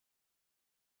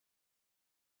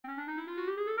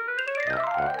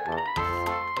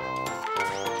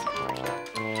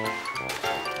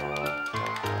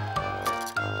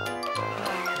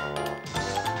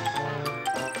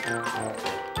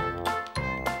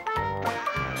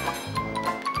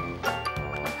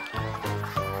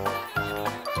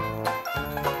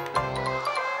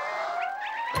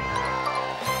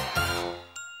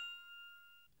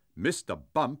Mr.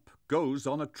 Bump goes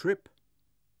on a trip.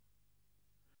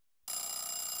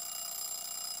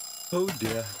 Oh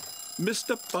dear,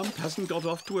 Mr. Bump hasn't got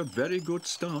off to a very good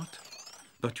start.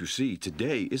 But you see,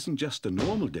 today isn't just a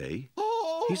normal day.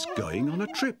 He's going on a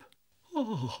trip.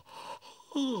 Oh,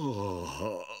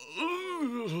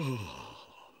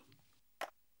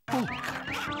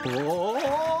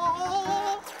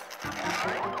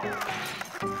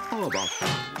 about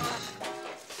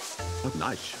a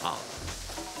nice shower.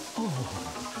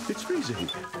 Oh, it's freezing.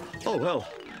 Oh, well,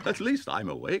 at least I'm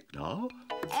awake now.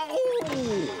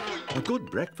 Oh! A good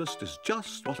breakfast is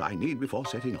just what I need before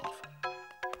setting off.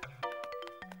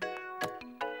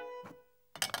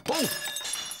 Oh!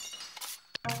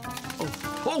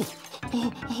 Oh!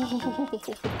 Oh! Oh!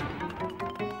 Oh!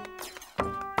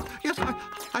 Yes,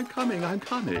 I'm coming, I'm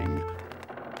coming.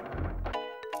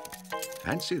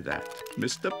 Fancy that.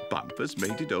 Mr. Bump has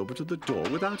made it over to the door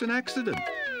without an accident.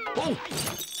 Oh!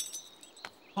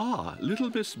 Ah, little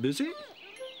Miss Busy?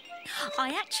 I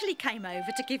actually came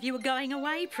over to give you a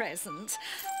going-away present.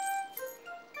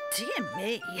 Dear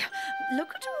me,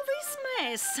 look at all this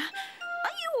mess.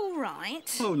 Are you all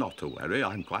right? Oh, not to worry.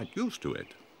 I'm quite used to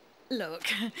it. Look,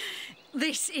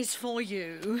 this is for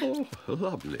you. Oh,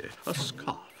 lovely. A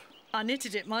scarf. I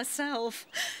knitted it myself.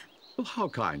 Oh, how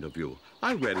kind of you.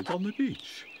 I wear it on the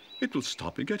beach. It will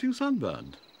stop me getting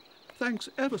sunburned. Thanks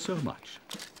ever so much.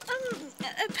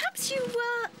 Perhaps you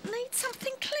need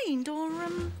something cleaned or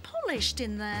polished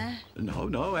in there.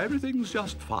 No, everything's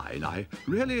just fine. I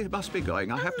really must be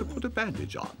going. I have to put a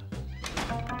bandage on.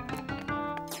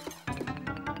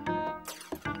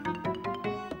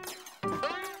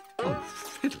 Oh,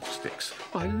 fiddlesticks.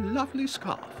 My lovely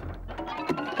scarf.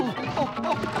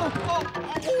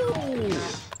 Oh.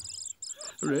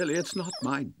 Really, it's not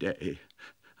my day.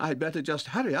 I'd better just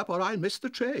hurry up or I'll miss the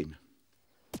train.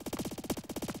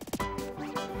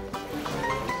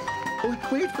 Oh,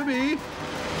 wait for me.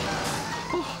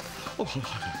 Oh,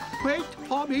 wait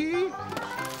for me.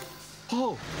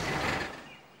 Oh.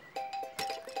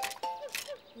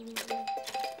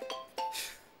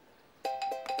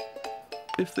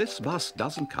 If this bus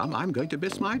doesn't come, I'm going to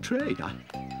miss my train.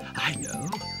 I know.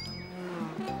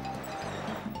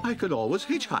 I could always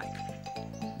hitchhike.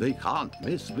 They can't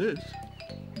miss this.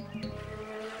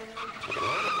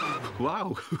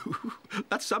 Wow,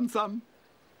 that's some thumb.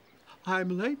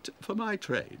 I'm late for my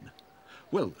train.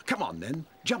 Well, come on then.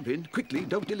 Jump in, quickly,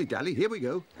 don't dilly-dally. Here we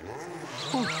go.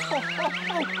 Oh.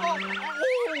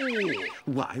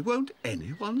 Why won't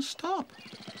anyone stop?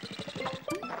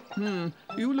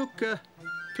 You look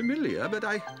familiar, but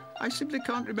I simply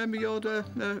can't remember your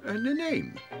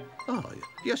name. Oh,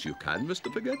 yes, you can,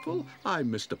 Mr. Forgetful.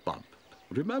 I'm Mr. Bump.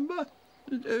 Remember?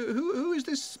 Who is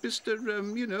this Mr.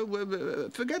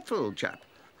 Forgetful chap?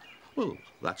 Well,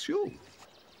 that's you.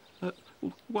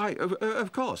 Why,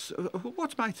 of course.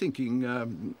 What am I thinking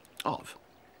of?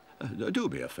 Do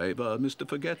me a favour, Mr.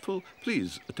 Forgetful.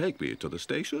 Please take me to the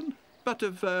station. But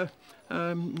of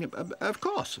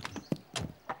course.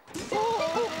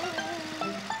 Oh!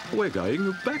 We're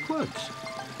going backwards.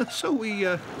 So we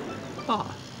are.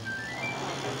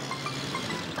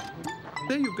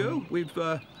 There you go. We've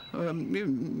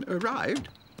arrived.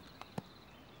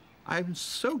 I'm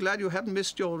so glad you haven't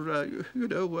missed your,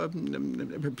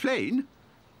 plane.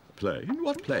 Plane?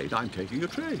 What plane? I'm taking a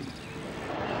train.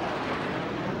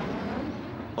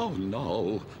 Oh,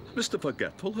 no. Mr.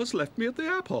 Forgetful has left me at the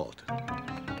airport.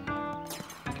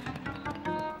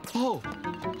 Oh!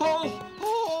 Oh!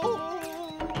 Oh!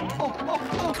 Oh! Oh!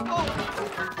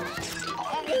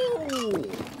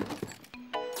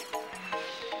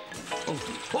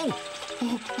 Oh! Oh!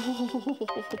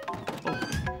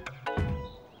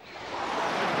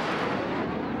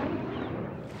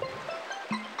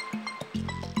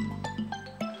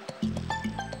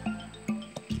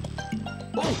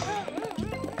 Oh!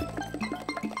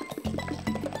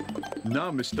 Now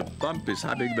Mr. Bump is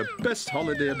having the best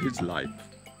holiday of his life.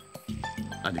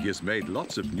 And he has made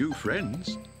lots of new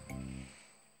friends.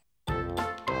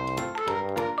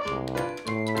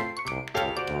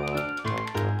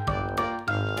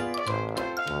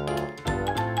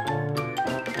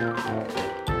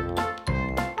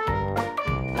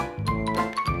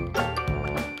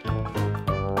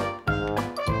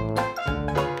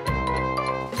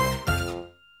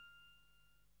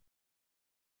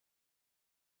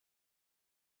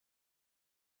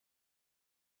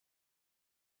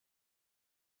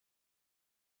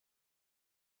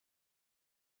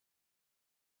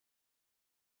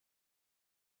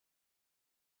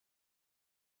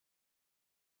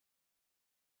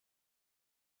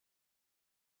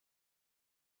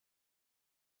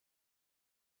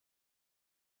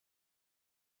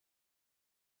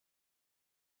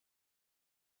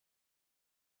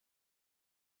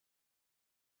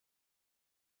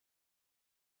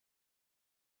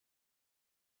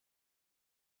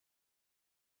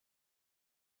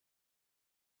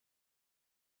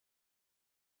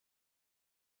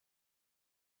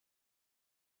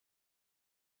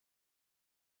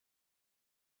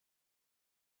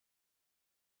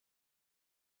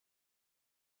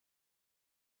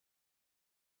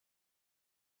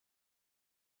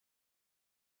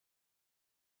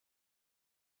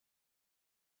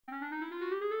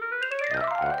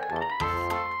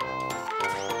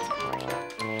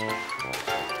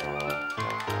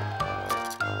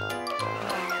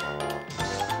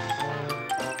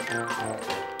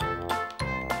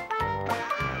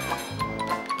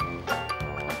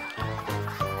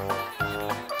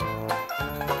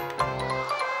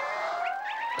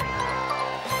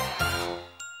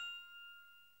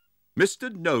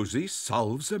 Mr. Nosey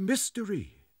solves a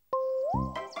mystery.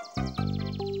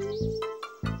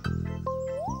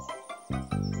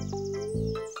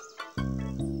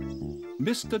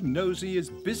 Mr. Nosey is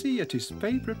busy at his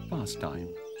favourite pastime,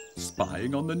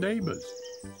 spying on the neighbours.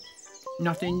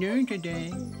 Nothing new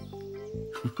today.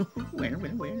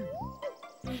 Well.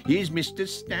 Here's Mr.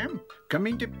 Stamp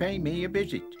coming to pay me a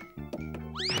visit.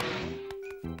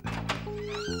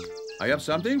 I have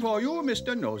something for you,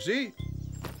 Mr. Nosey.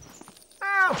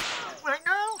 Oh, my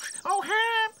nose! Oh,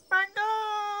 help! My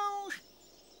nose!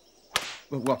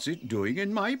 Well, what's it doing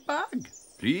in my bag?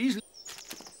 Please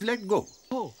let go.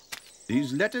 Oh,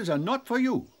 these letters are not for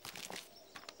you.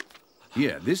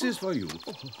 Here, this is for you.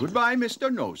 Goodbye,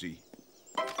 Mr. Nosey.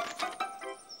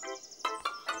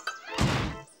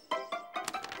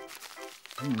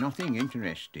 Nothing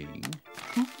interesting.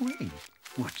 Oh, wait.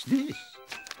 What's this?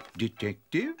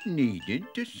 Detective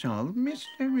needed to solve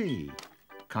mystery.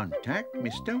 Contact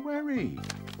Mr. Worry.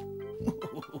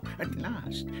 Oh, at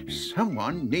last,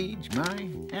 someone needs my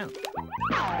help.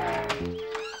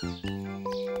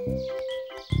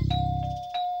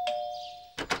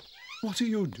 What are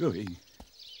you doing?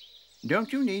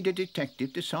 Don't you need a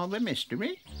detective to solve a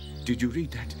mystery? Did you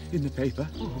read that in the paper?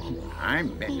 Oh,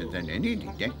 I'm better than any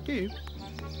detective.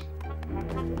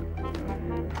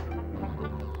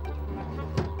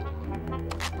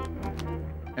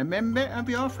 A member of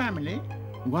your family?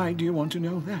 Why do you want to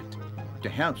know that? To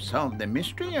help solve the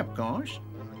mystery, of course.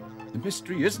 The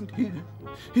mystery isn't here.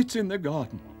 It's in the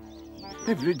garden.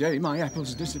 Every day my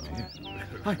apples disappear.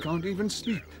 I can't even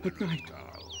sleep at night.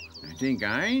 I think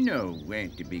I know where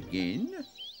to begin.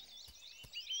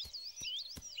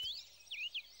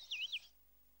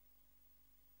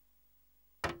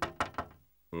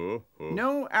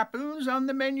 No apples on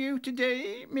the menu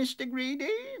today, Mr.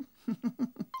 Greedy? I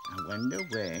wonder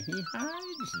where he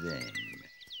hides them.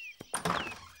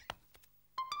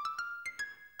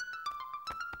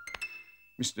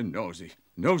 Mr. Nosey,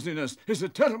 nosiness is a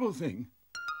terrible thing.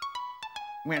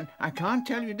 Well, I can't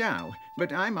tell you now,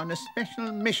 but I'm on a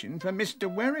special mission for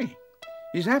Mr. Worry.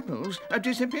 His apples are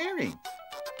disappearing.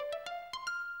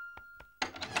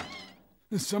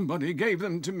 Somebody gave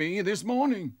them to me this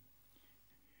morning.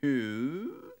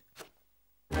 Who?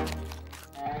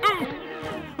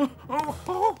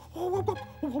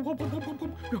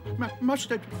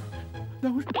 Mustard.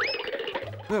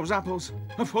 Those apples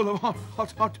are full of hot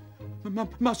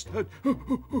mustard.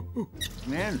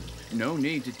 Well, no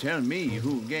need to tell me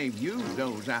who gave you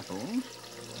those apples.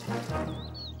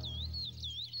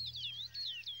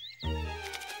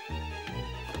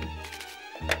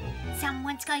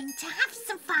 Someone's going to have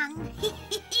some fun. Me!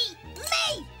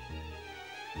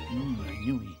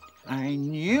 I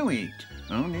knew it.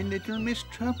 Only little Miss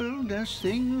Trouble does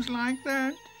things like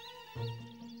that.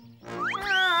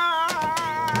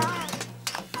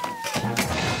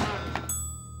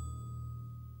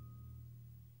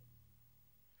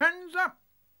 Hands up!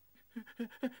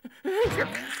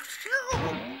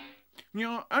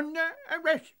 You're under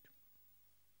arrest.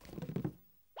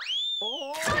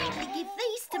 Kindly give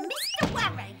these to Mr.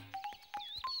 Worry.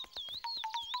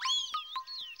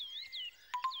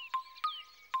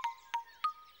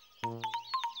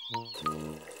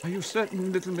 Are you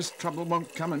certain little Miss Trouble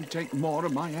won't come and take more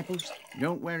of my apples?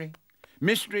 Don't worry.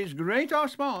 Mysteries great or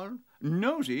small,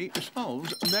 Nosey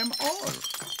solves them all.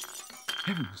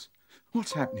 Heavens,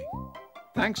 what's happening?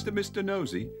 Thanks to Mr.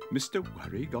 Nosey, Mr.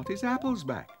 Worry got his apples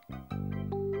back.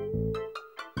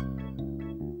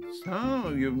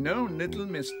 So, you've known little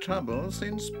Miss Trouble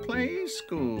since play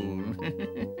school.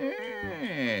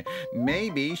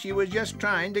 Maybe she was just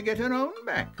trying to get her own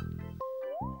back.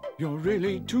 You're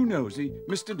really too nosy,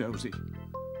 Mr. Nosey.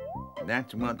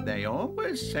 That's what they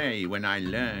always say when I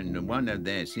learn one of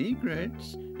their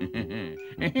secrets.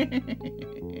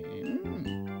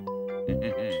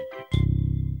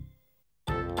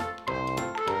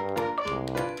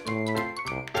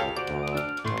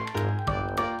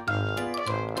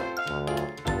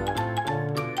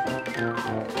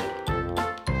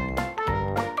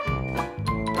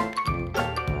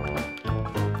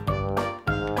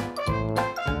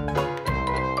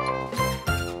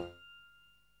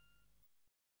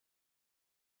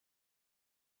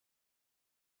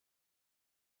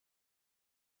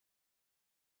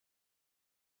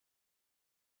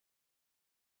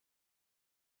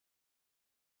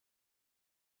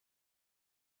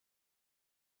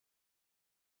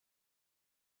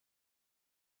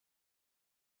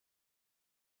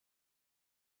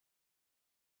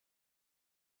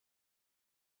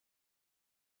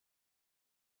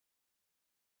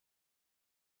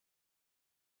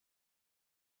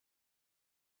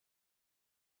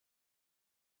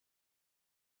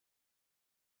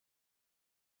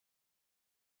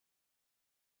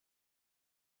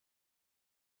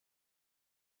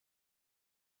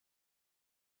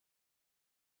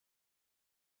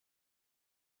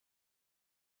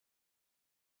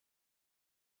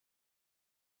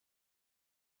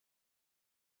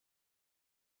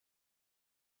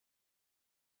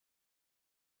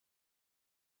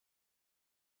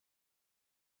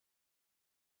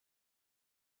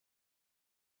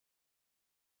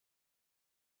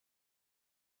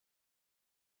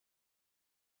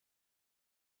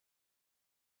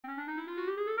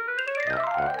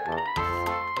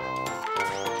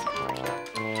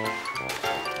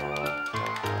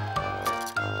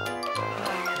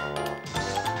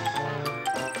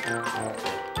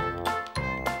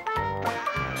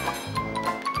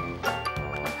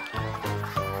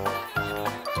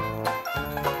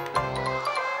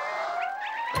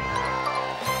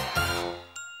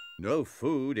 No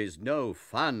food is no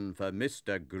fun for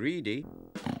Mr. Greedy.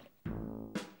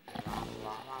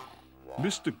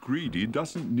 Mr. Greedy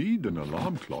doesn't need an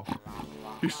alarm clock.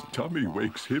 His tummy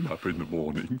wakes him up in the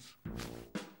mornings.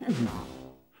 Oh,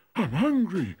 I'm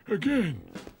hungry again.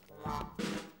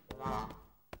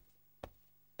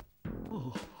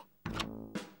 Oh.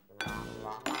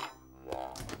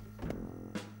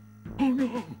 Oh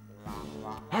no!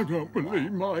 I don't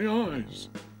believe my eyes.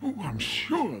 Oh, I'm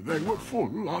sure they were full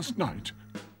last night.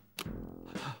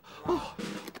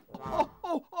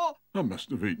 I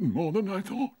must have eaten more than I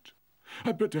thought.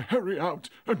 I'd better hurry out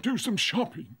and do some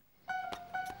shopping.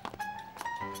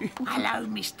 Hello,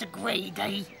 Mr.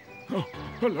 Greedy. Oh,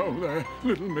 hello there,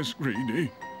 little Miss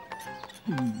Greedy.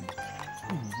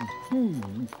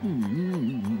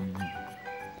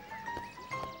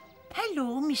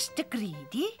 Hello, Mr.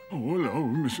 Greedy. Oh, hello,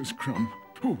 Mrs. Crumb.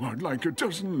 Oh, I'd like a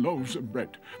dozen loaves of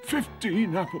bread,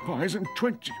 15 apple pies and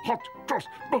 20 hot cross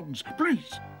buns,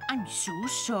 please. I'm so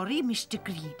sorry, Mr.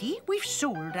 Greedy. We've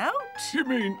sold out. You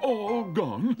mean all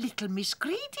gone? Little Miss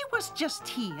Greedy was just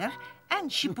here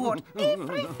and she bought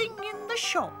everything in the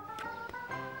shop.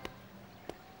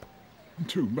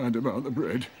 Too bad about the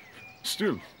bread.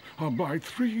 Still, I'll buy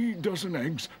 3 dozen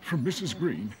eggs from Mrs.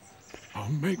 Green. I'll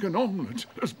make an omelette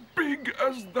as big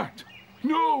as that.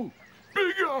 No,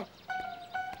 bigger!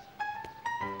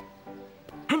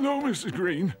 Hello, Mrs.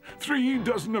 Green. 3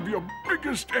 dozen of your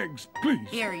biggest eggs, please.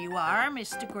 Here you are,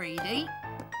 Mr. Greedy.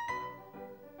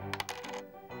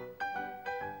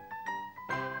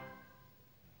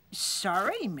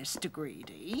 Sorry, Mr.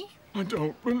 Greedy. I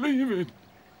don't believe it.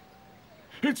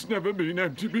 It's never been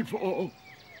empty before.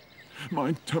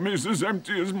 My tummy's as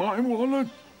empty as my wallet.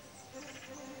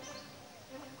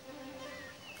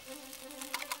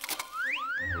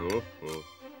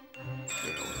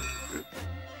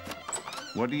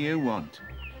 What do you want?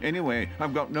 Anyway,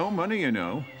 I've got no money, you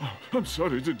know. Oh, I'm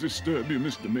sorry to disturb you,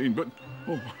 Mr. Mean, but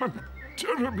I'm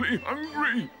terribly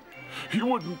hungry. You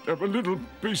wouldn't have a little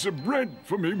piece of bread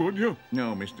for me, would you?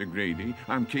 No, Mr. Greedy.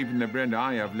 I'm keeping the bread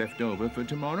I have left over for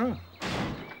tomorrow.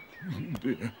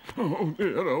 Dear. Oh,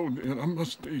 dear, oh, dear. I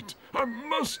must eat. I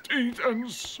must eat, and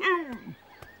soon.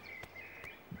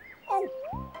 Oh.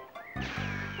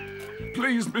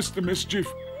 Please, Mr. Mischief.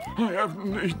 I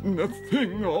haven't eaten a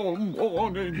thing all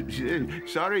morning.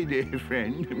 Sorry, dear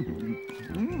friend.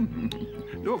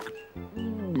 Look.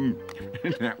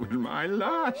 That was my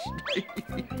last.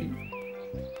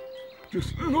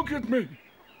 Just look at me.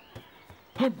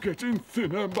 I'm getting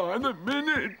thinner by the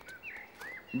minute.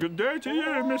 Good day to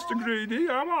you, Mr. Greedy.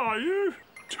 How are you?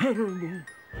 Terrible.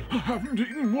 I haven't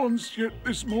eaten once yet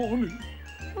this morning.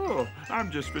 Oh,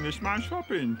 I've just finished my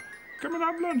shopping. Come and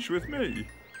have lunch with me.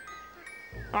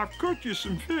 I've cooked you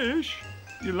some fish.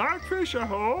 You like fish, I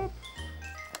hope?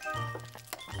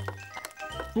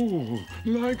 Oh,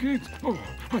 like it? Oh,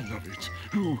 I love it.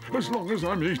 Oh, as long as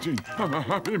I'm eating, I'm a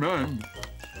happy man.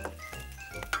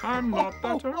 I'm not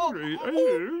that hungry, are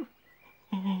you?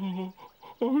 Oh,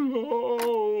 no.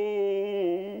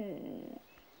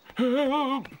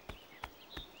 Help!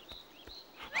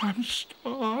 I'm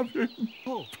starving.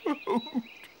 Oh, food.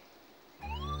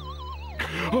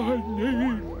 I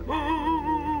need food.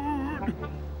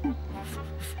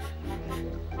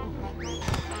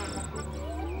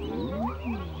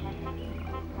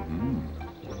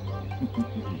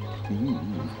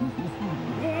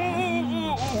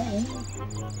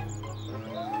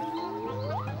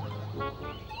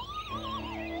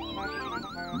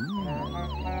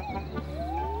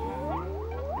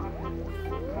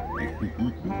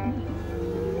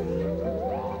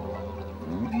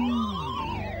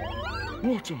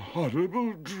 What a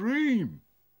horrible dream!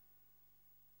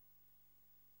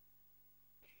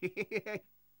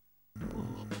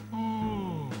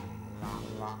 Oh.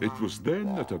 It was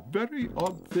then that a very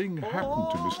odd thing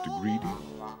happened to Mr. Greedy.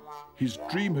 His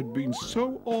dream had been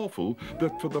so awful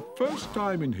that for the first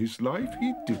time in his life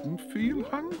he didn't feel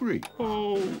hungry.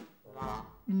 Oh,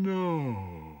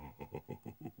 no.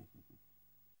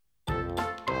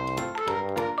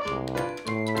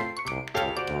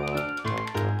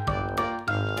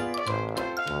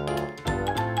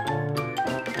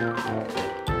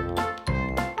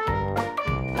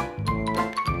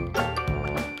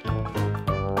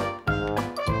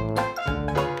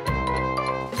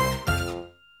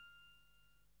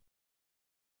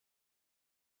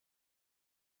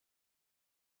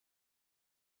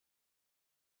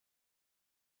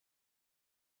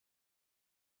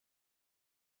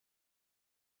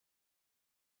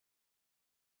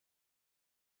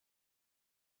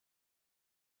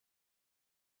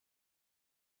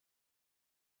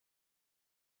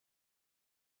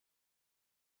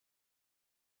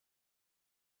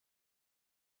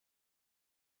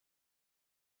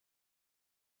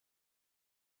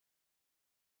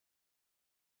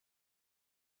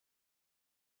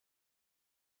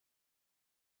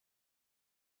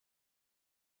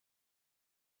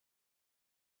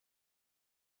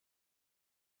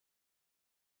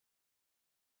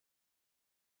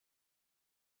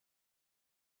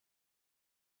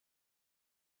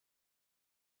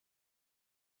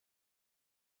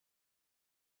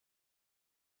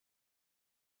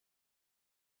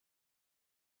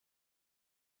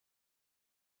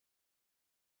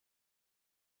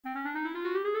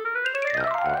 A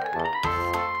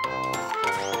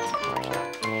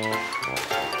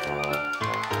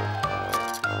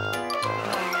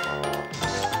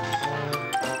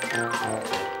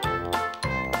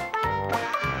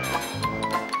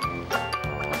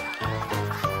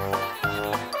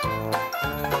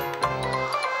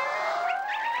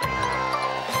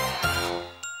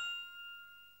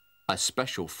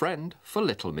special friend for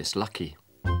little Miss Lucky.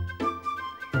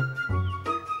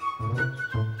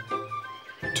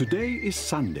 Today is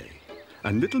Sunday,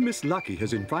 and little Miss Lucky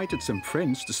has invited some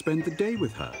friends to spend the day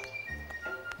with her.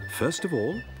 First of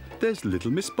all, there's little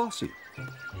Miss Bossy,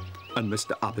 and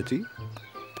Mr Uppity,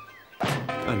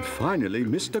 and finally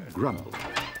Mr Grumble.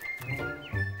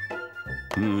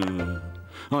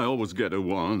 I always get a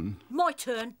 1. My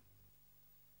turn.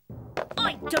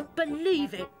 I don't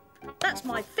believe it. That's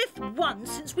my 5th 1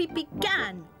 since we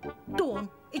began. Dawn,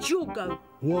 it's your go.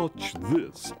 Watch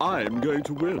this. I'm going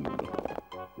to win.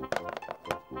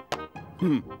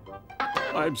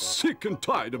 I'm sick and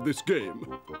tired of this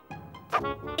game.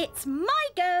 It's my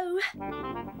go.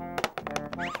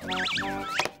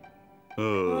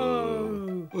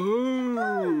 Oh.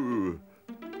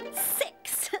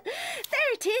 6.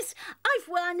 There it is. I've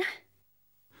won.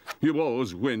 You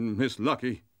always win, Miss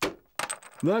Lucky.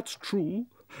 That's true.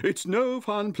 It's no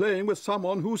fun playing with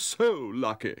someone who's so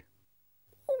lucky.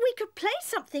 We could play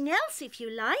something else if you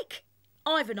like.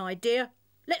 I've an idea.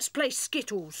 Let's play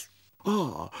Skittles.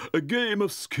 Ah, a game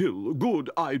of skill.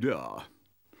 Good idea.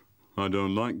 I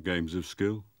don't like games of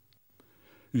skill.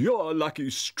 Your lucky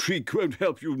streak won't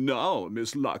help you now,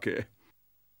 Miss Lucky.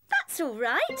 That's all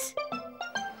right.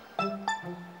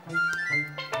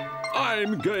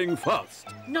 I'm going first.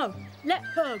 No, let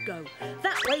her go.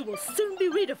 That way we'll soon be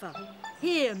rid of her.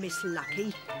 Here, Miss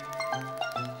Lucky.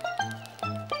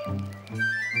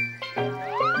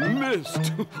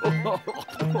 Missed.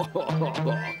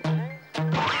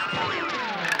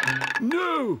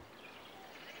 No!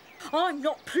 I'm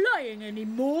not playing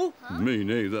anymore. Me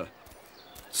neither.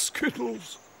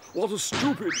 Skittles. What a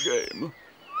stupid game.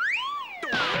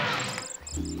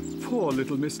 Poor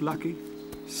little Miss Lucky.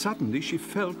 Suddenly she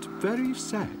felt very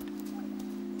sad.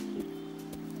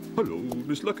 Hello,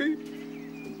 Miss Lucky.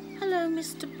 Hello,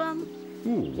 Mr Bump.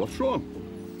 Oh, what's wrong?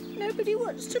 Nobody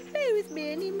wants to play with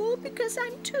me anymore because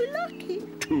I'm too lucky.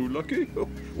 Too lucky? Oh,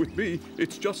 with me,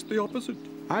 it's just the opposite.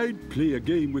 I'd play a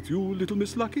game with you, little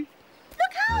Miss Lucky.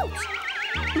 Look out!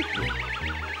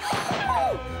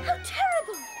 Oh, how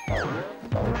terrible!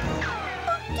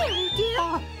 Oh,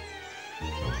 dear.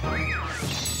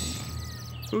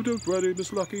 Oh, don't worry,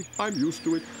 Miss Lucky. I'm used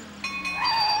to it.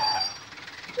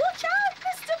 Watch out,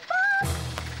 Mr Bump!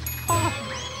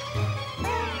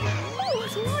 Oh,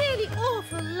 it's really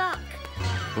awful luck.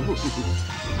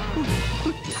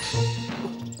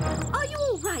 Are you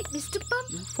all right, Mr Bump?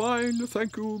 Fine,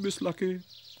 thank you, Miss Lucky.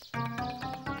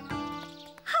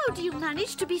 How do you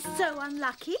manage to be so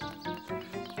unlucky?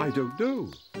 I don't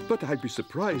know, but I'd be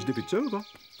surprised if it's over.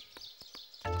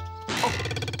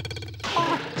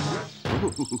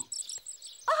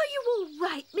 Are you all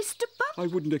right, Mr Bump? I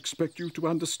wouldn't expect you to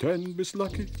understand, Miss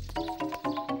Lucky.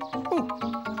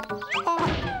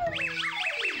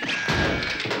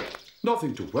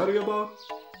 Nothing to worry about.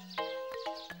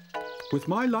 With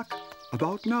my luck,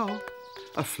 about now,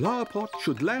 a flower pot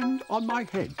should land on my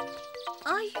head.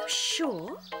 Are you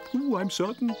sure? Oh, I'm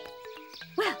certain.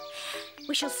 Well,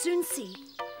 we shall soon see.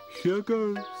 Here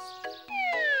goes.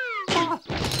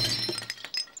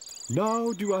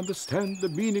 Now do you understand the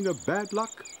meaning of bad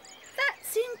luck?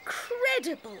 That's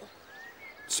incredible.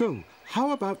 So,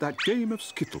 how about that game of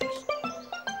Skittles?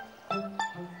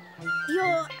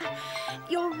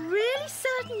 You're really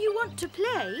certain you want to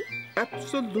play?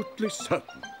 Absolutely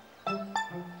certain.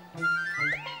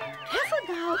 Careful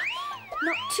now.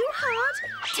 Not too hard.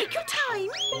 Take your time.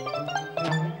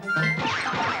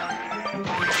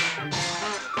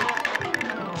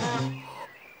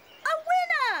 A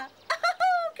winner!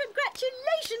 Oh,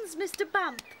 congratulations, Mr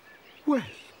Bump. Well,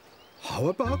 how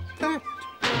about that?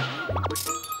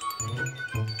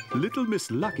 Little Miss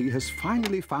Lucky has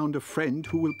finally found a friend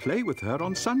who will play with her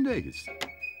on Sundays.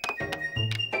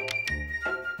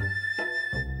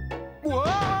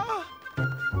 Ah.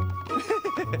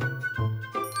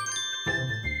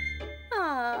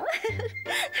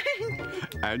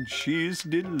 And she's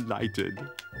delighted.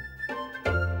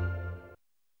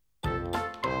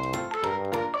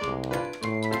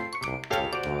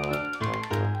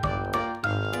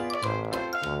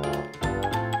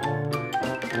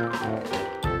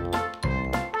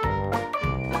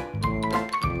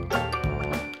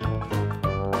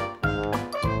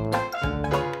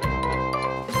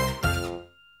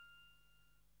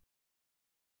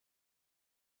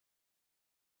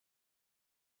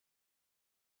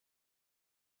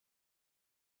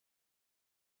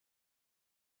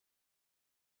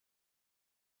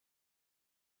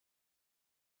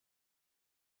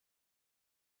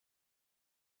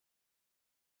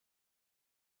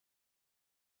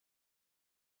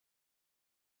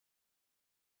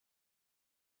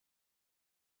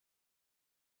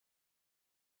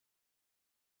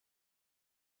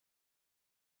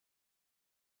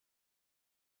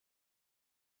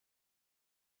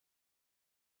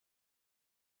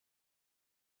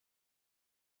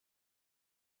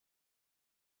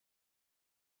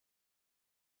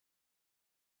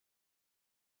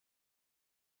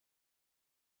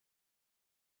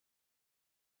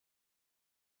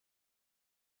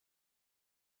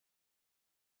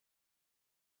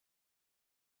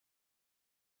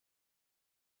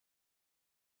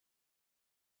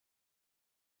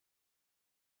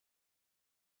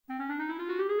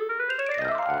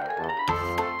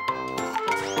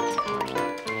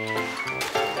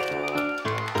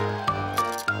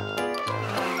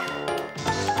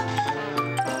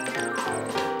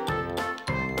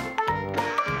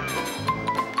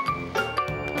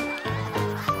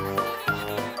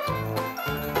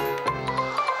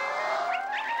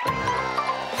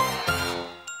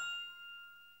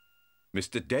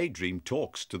 Mr. Daydream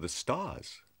talks to the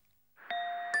stars.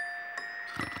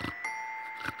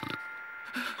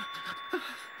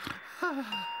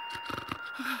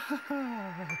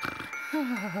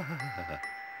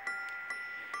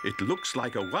 It looks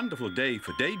like a wonderful day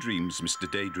for daydreams, Mr.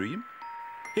 Daydream.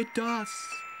 It does.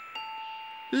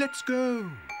 Let's go.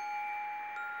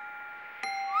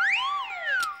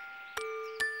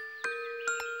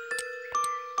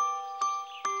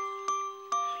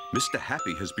 Mr.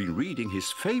 Happy has been reading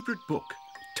his favourite book,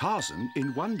 Tarzan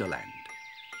in Wonderland.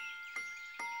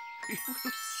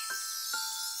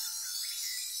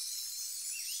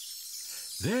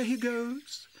 There he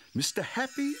goes. Mr.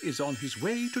 Happy is on his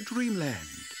way to Dreamland.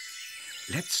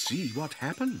 Let's see what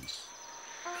happens.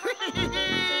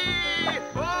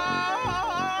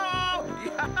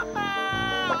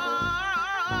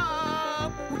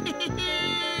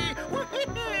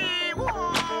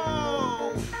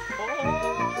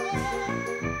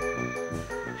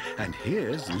 And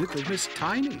here's little Miss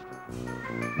Tiny.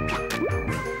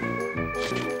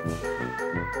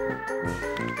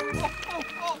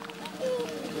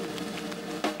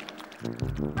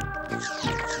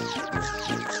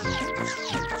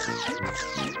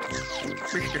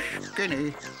 Mr.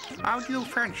 Skinny, how do you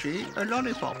fancy a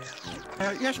lollipop?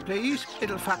 Yes, please.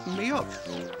 It'll fatten me up.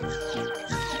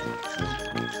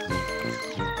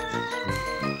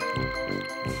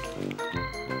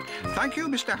 Thank you,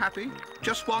 Mr. Happy.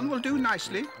 Just one will do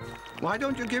nicely. Why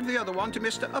don't you give the other one to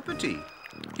Mr. Uppity?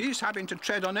 He's having to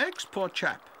tread on eggs, poor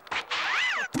chap.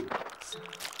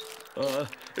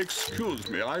 Excuse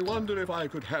me, I wonder if I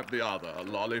could have the other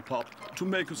lollipop to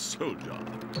make a soldier.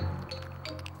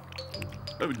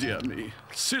 Oh, dear me.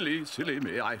 Silly, silly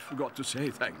me. I forgot to say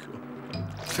thank you.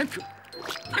 Thank you.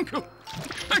 Thank you.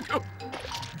 Thank you.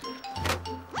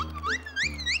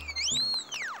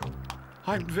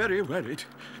 I'm very worried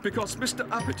because Mr.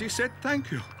 Uppity said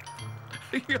thank you.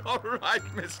 You're right,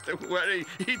 Mr. Worry.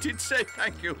 He did say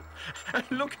thank you. And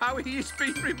look how he's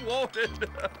been rewarded.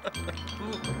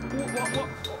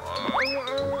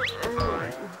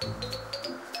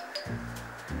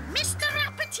 Mr.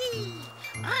 Uppity,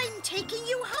 I'm taking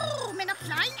you home in a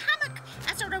flying hammock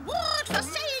as a reward for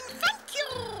saying thank you.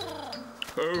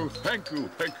 Oh, thank you,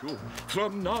 thank you.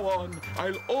 From now on,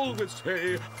 I'll always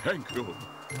say thank you.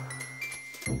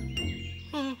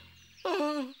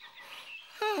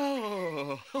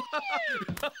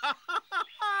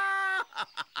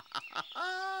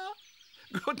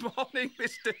 Good morning,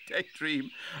 Mr.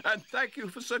 Daydream, and thank you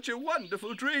for such a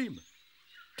wonderful dream.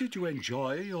 Did you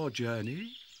enjoy your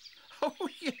journey? Oh,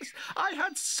 yes, I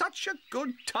had such a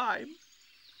good time.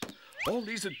 All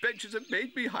these adventures have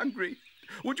made me hungry.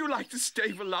 Would you like to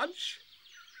stay for lunch?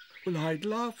 Well, I'd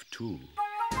love to.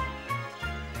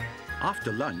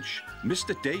 After lunch,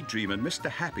 Mr. Daydream and Mr.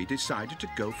 Happy decided to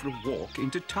go for a walk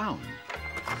into town.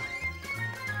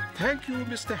 Thank you,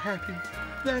 Mr. Happy.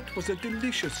 That was a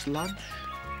delicious lunch.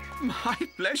 My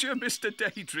pleasure, Mr.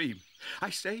 Daydream. I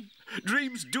say,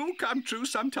 dreams do come true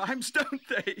sometimes, don't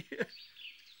they?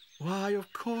 Why,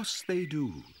 of course they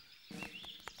do.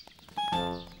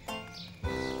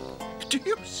 Do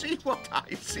you see what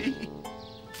I see?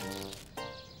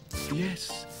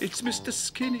 Yes, it's Mr.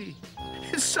 Skinny,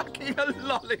 sucking a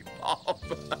lollipop.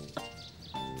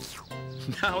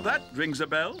 Now that rings a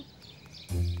bell.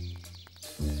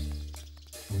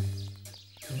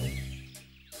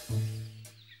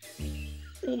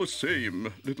 All the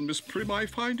same, little Miss Prim, I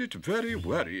find it very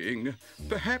worrying.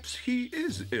 Perhaps he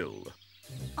is ill.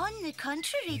 On the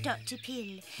contrary, Dr.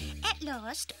 Pill. At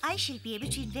last, I shall be able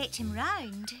to invite him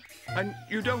round. And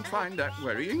you don't find that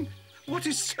worrying? What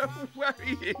is so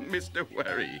worrying, Mr.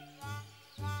 Worry?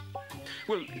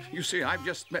 Well, you see, I've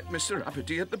just met Mr.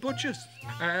 Uppity at the butcher's,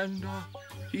 and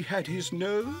he had his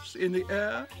nose in the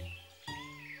air.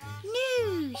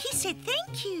 No, he said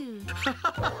thank you.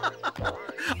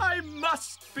 I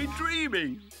must be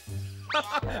dreaming.